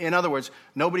 In other words,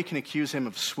 nobody can accuse him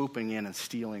of swooping in and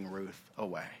stealing Ruth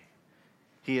away.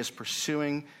 He is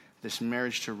pursuing this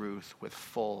marriage to Ruth with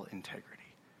full integrity.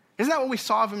 Isn't that what we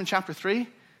saw of him in chapter 3?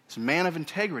 He's a man of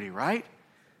integrity, right?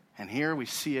 And here we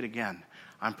see it again.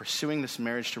 I'm pursuing this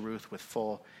marriage to Ruth with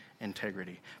full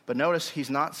integrity. But notice he's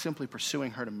not simply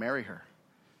pursuing her to marry her.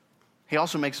 He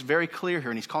also makes very clear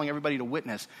here, and he's calling everybody to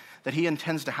witness, that he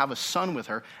intends to have a son with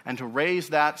her and to raise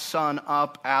that son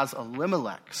up as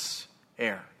Elimelech's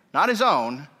heir. Not his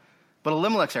own, but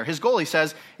Elimelech's heir. His goal, he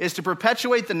says, is to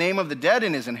perpetuate the name of the dead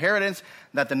in his inheritance,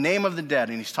 that the name of the dead,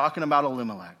 and he's talking about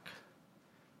Elimelech,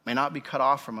 may not be cut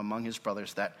off from among his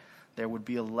brothers, that there would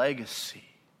be a legacy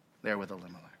there with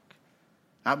Elimelech.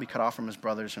 Not be cut off from his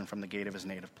brothers and from the gate of his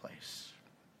native place.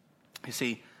 You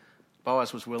see,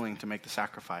 Boaz was willing to make the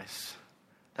sacrifice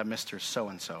that Mr.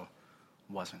 So-and-so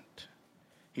wasn't.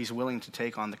 He's willing to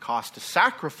take on the cost to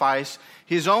sacrifice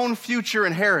his own future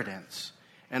inheritance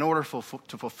in order to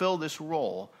fulfill this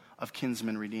role of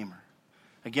kinsman redeemer.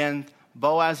 Again,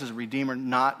 Boaz is a redeemer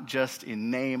not just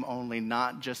in name only,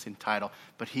 not just in title,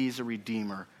 but he's a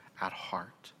redeemer at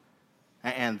heart.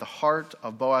 And the heart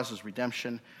of Boaz's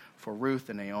redemption for Ruth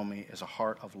and Naomi is a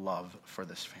heart of love for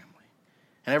this family.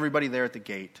 And everybody there at the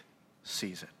gate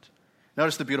sees it.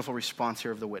 Notice the beautiful response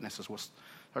here of the witnesses. We'll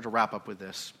start to wrap up with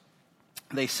this.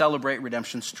 They celebrate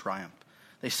redemption's triumph.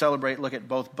 they celebrate, look at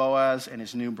both Boaz and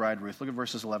his new bride Ruth. Look at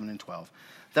verses 11 and 12.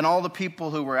 Then all the people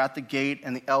who were at the gate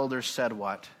and the elders said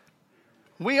what?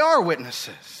 We are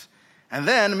witnesses. And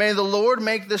then may the Lord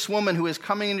make this woman who is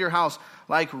coming into your house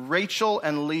like Rachel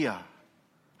and Leah,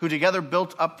 who together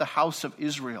built up the house of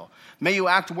Israel. May you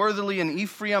act worthily in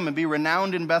Ephraim and be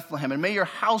renowned in Bethlehem. And may your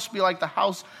house be like the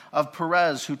house of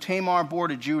Perez, who Tamar bore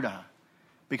to Judah,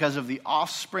 because of the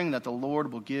offspring that the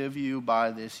Lord will give you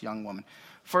by this young woman.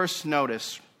 First,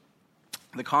 notice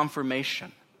the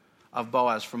confirmation of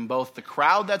Boaz from both the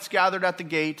crowd that's gathered at the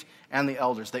gate and the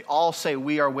elders. They all say,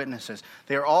 we are witnesses.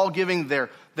 They are all giving their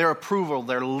approval,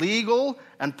 their legal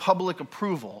and public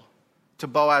approval to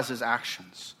Boaz's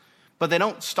actions. But they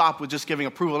don't stop with just giving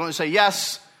approval. They don't say,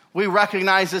 yes, we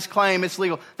recognize this claim, it's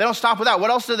legal. They don't stop with that. What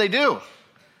else do they do?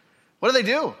 What do they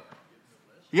do?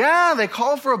 Yeah, they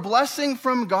call for a blessing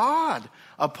from God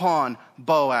upon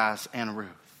Boaz and Ruth.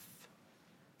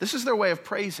 This is their way of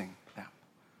praising them,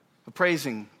 of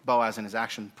praising Boaz and his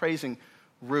action, praising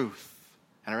Ruth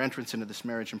and her entrance into this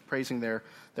marriage, and praising their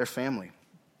family.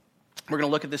 We're going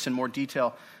to look at this in more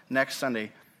detail next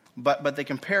Sunday, but they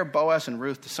compare Boaz and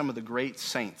Ruth to some of the great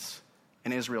saints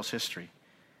in Israel's history.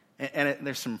 And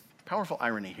there's some powerful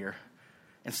irony here.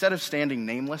 Instead of standing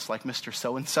nameless like Mr.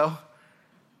 So-and-so,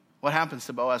 what happens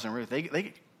to Boaz and Ruth? They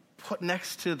get put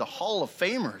next to the Hall of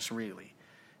Famers, really,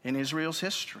 in Israel's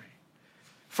history.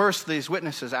 First, these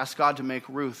witnesses ask God to make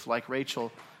Ruth like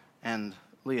Rachel and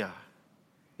Leah.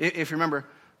 If you remember,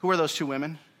 who were those two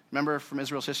women? Remember from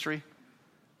Israel's history?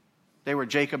 They were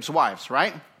Jacob's wives,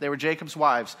 right? They were Jacob's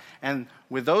wives. And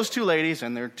with those two ladies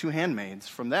and their two handmaids,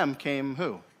 from them came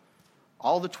who?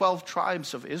 All the 12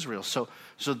 tribes of Israel. So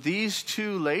these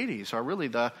two ladies are really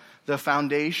the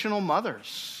foundational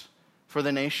mothers for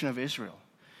the nation of Israel.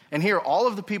 And here, all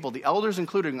of the people, the elders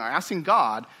included, are asking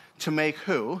God to make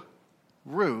who?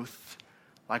 Ruth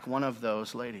like one of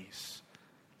those ladies.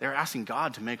 They're asking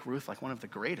God to make Ruth like one of the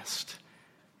greatest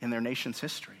in their nation's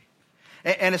history.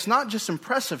 And it's not just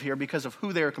impressive here because of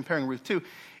who they're comparing Ruth to.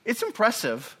 It's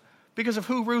impressive because of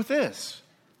who Ruth is.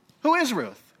 Who is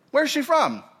Ruth? Where's she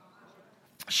from?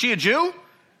 Is she a Jew?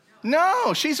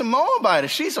 No, she's a Moabite.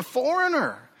 She's a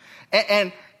foreigner.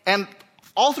 And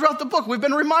all throughout the book, we've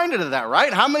been reminded of that,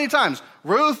 right? How many times?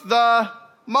 Ruth the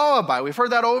Moabite. We've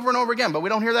heard that over and over again, but we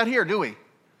don't hear that here, do we?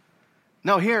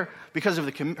 No, here, because of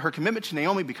her commitment to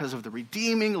Naomi, because of the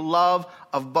redeeming love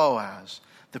of Boaz,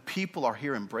 the people are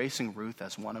here embracing Ruth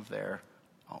as one of their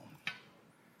own.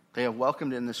 They have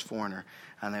welcomed in this foreigner,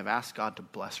 and they've asked God to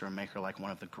bless her and make her like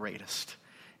one of the greatest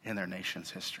in their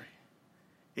nation's history.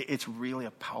 It's really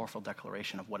a powerful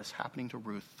declaration of what is happening to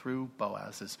Ruth through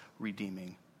Boaz's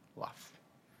redeeming love.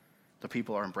 The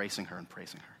people are embracing her and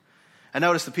praising her. And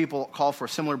notice the people call for a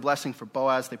similar blessing for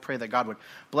Boaz. They pray that God would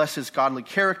bless his godly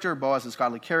character, Boaz's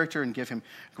godly character, and give him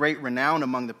great renown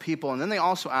among the people. And then they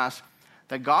also ask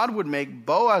that God would make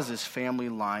Boaz's family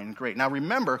line great. Now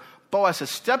remember, Boaz has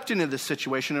stepped into this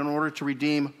situation in order to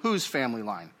redeem whose family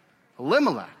line?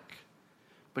 Elimelech.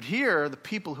 But here, the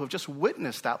people who have just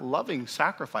witnessed that loving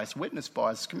sacrifice, witnessed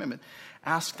Boaz's commitment,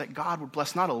 ask that God would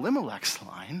bless not Elimelech's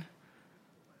line,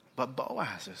 but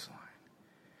Boaz's line.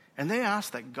 And they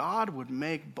ask that God would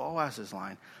make Boaz's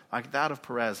line like that of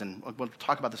Perez. And we'll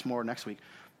talk about this more next week.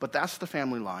 But that's the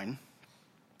family line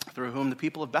through whom the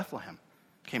people of Bethlehem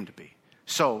came to be.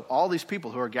 So all these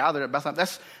people who are gathered at Bethlehem,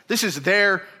 this is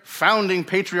their founding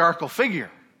patriarchal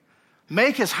figure.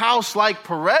 Make his house like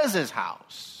Perez's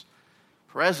house.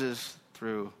 Perez is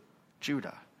through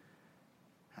Judah.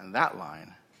 And that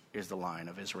line is the line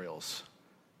of Israel's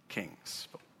kings.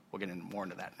 But we'll get more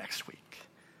into that next week.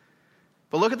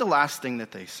 But look at the last thing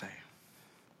that they say.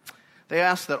 They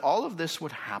ask that all of this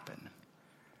would happen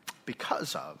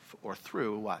because of or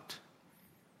through what?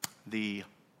 The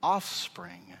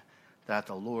offspring that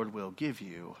the Lord will give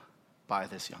you by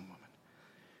this young woman.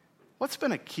 What's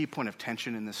been a key point of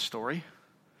tension in this story?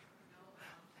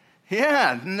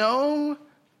 Yeah, no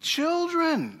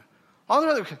children.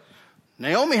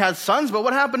 Naomi had sons, but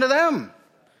what happened to them?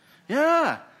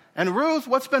 Yeah. And Ruth,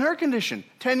 what's been her condition?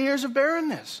 10 years of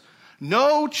barrenness.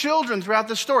 No children throughout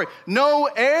this story. No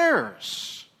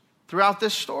heirs throughout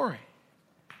this story.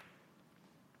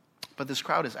 But this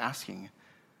crowd is asking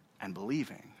and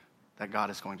believing that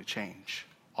God is going to change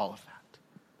all of that.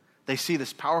 They see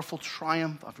this powerful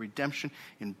triumph of redemption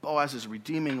in Boaz's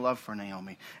redeeming love for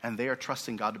Naomi, and they are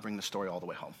trusting God to bring the story all the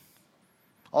way home.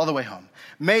 All the way home.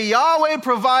 May Yahweh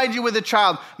provide you with a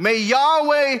child. May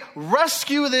Yahweh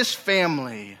rescue this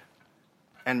family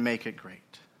and make it great.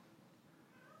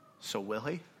 So will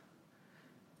he?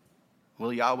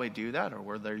 Will Yahweh do that, or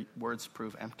will their words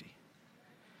prove empty?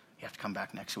 You have to come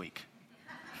back next week.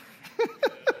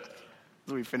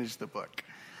 as we finish the book.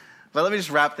 But let me just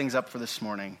wrap things up for this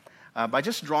morning by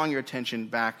just drawing your attention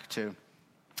back to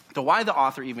why the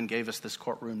author even gave us this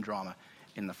courtroom drama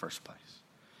in the first place.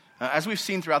 As we've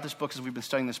seen throughout this book, as we've been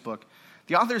studying this book,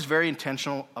 the author is very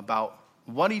intentional about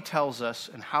what he tells us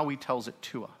and how he tells it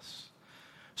to us.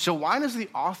 So why does the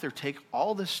author take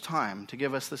all this time to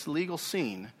give us this legal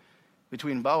scene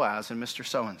between Boaz and Mr.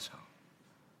 So-and-so?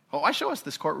 Well, why show us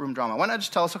this courtroom drama? Why not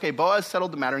just tell us, okay, Boaz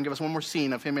settled the matter and give us one more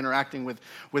scene of him interacting with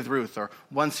Ruth, or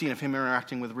one scene of him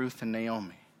interacting with Ruth and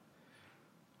Naomi?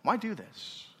 Why do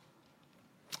this?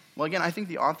 Well, again, I think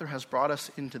the author has brought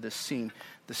us into this scene,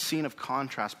 the scene of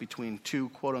contrast between two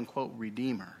quote-unquote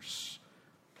redeemers,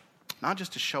 not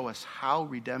just to show us how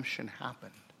redemption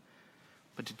happened,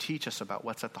 but to teach us about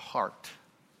what's at the heart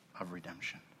of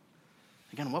redemption.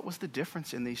 Again, what was the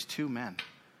difference in these two men?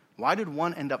 Why did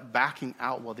one end up backing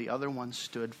out while the other one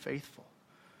stood faithful?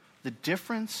 The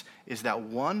difference is that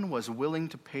one was willing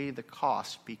to pay the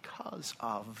cost because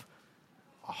of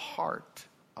a heart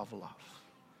of love.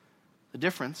 The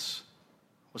difference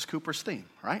was Cooper's theme,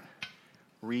 right?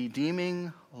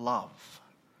 Redeeming love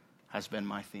has been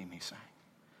my theme, he's saying.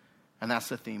 And that's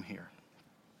the theme here.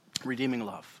 Redeeming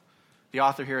love. The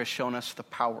author here has shown us the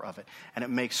power of it, and it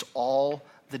makes all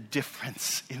the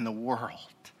difference in the world.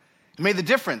 It made the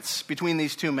difference between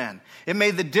these two men. It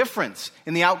made the difference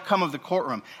in the outcome of the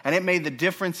courtroom, and it made the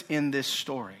difference in this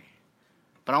story.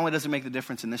 But not only does it make the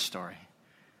difference in this story,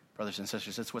 brothers and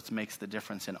sisters, it's what makes the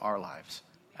difference in our lives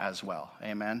as well.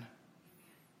 Amen?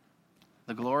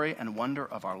 The glory and wonder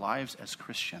of our lives as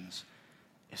Christians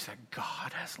is that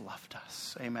God has loved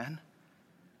us. Amen?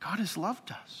 God has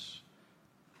loved us.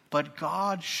 But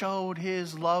God showed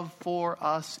his love for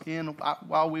us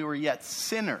while we were yet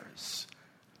sinners.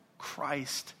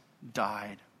 Christ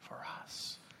died for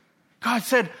us. God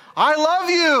said, I love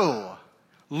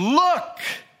you. Look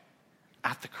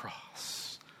at the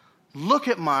cross. Look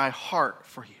at my heart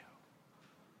for you.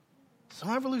 So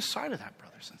don't ever lose sight of that,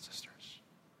 brothers and sisters.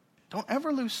 Don't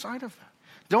ever lose sight of that.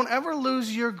 Don't ever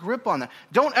lose your grip on that.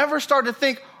 Don't ever start to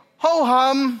think,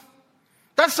 ho-hum,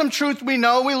 that's some truth we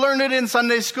know. We learned it in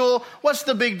Sunday school. What's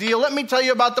the big deal? Let me tell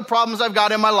you about the problems I've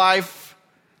got in my life.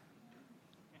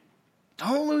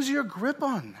 Don't lose your grip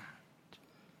on that.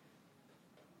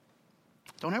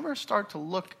 Don't ever start to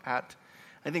look at,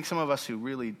 I think some of us who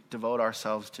really devote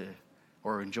ourselves to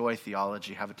or enjoy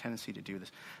theology have a tendency to do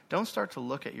this. Don't start to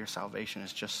look at your salvation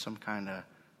as just some kind of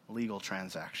legal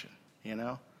transaction, you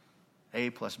know? A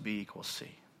plus B equals C.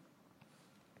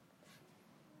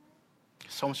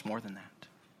 So much more than that.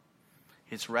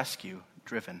 It's rescue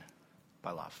driven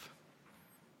by love.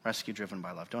 Rescue driven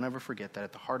by love. Don't ever forget that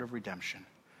at the heart of redemption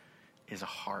is a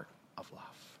heart of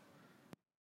love.